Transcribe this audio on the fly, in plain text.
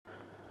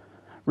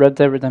Red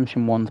Dead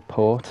Redemption 1's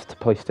port to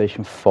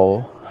PlayStation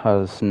 4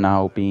 has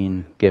now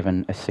been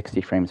given a 60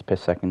 frames per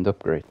second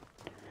upgrade.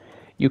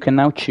 You can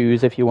now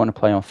choose if you want to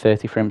play on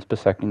 30 frames per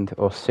second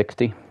or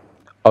 60.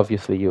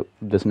 Obviously,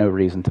 there's no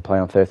reason to play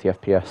on 30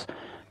 FPS.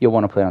 You'll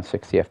want to play on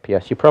 60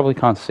 FPS. You probably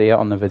can't see it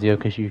on the video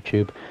because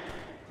YouTube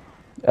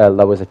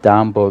lowers it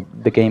down, but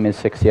the game is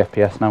 60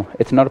 FPS now.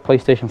 It's not a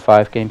PlayStation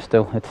 5 game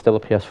still, it's still a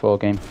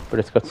PS4 game, but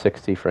it's got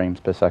 60 frames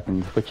per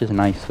second, which is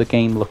nice. The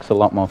game looks a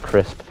lot more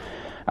crisp.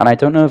 And I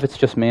don't know if it's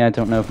just me, I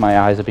don't know if my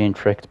eyes are being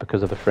tricked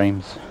because of the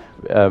frames,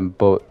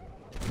 but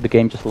the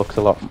game just looks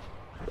a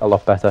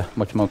lot better,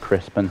 much more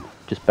crisp and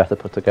just better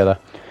put together.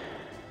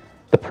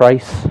 The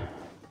price,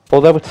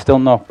 although it's still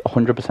not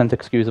 100%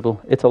 excusable,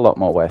 it's a lot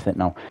more worth it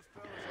now.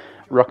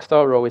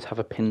 Rockstar always have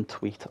a pinned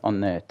tweet on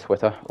their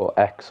Twitter, or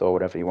X, or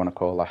whatever you want to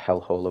call that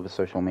hellhole of a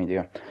social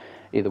media.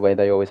 Either way,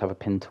 they always have a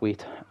pinned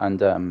tweet,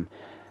 and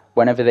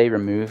whenever they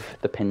remove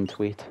the pinned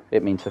tweet,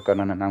 it means they've got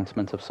an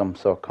announcement of some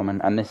sort coming,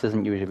 and this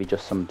isn't usually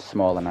just some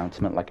small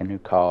announcement like a new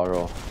car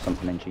or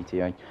something in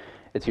GTA.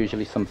 It's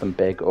usually something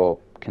big or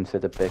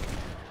considered big.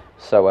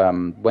 So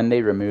when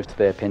they removed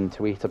their pinned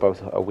tweet about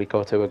a week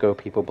or two ago,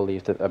 people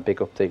believed that a big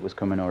update was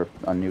coming or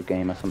a new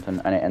game or something,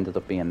 and it ended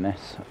up being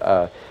this.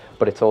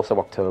 But it's also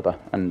October,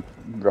 and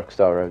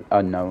Rockstar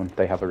are known.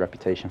 They have a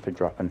reputation for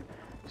dropping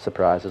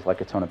surprises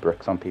like a ton of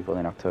bricks on people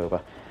in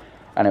October.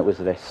 And it was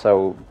this,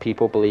 so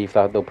people believe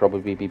that they'll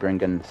probably be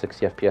bringing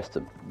 60 FPS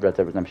to Red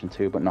Dead Redemption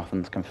 2, but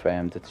nothing's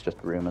confirmed, it's just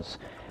rumours.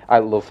 I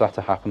love that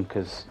to happen,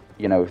 because,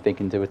 you know, if they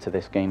can do it to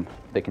this game,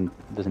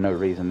 there's no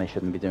reason they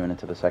shouldn't be doing it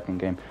to the second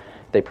game.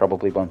 They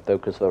probably won't, though,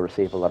 because they'll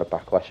receive a lot of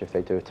backlash if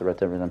they do it to Red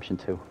Dead Redemption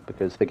 2,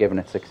 because they're giving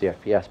it 60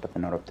 FPS, but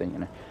they're not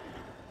updating it.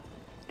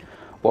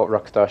 What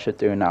Rockstar should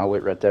do now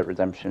with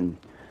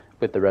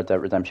the Red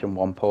Dead Redemption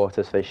 1 port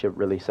is they should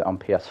release it on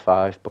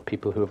PS5, but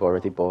people who have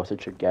already bought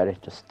it should get it,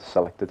 just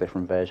select a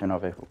different version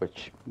of it,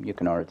 which you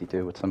can already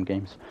do with some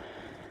games.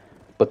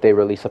 But they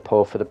release a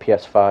port for the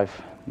PS5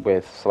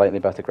 with slightly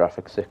better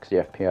graphics, 60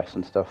 FPS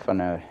and stuff,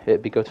 and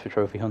it'd be good for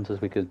trophy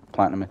hunters. We could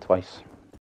platinum it twice.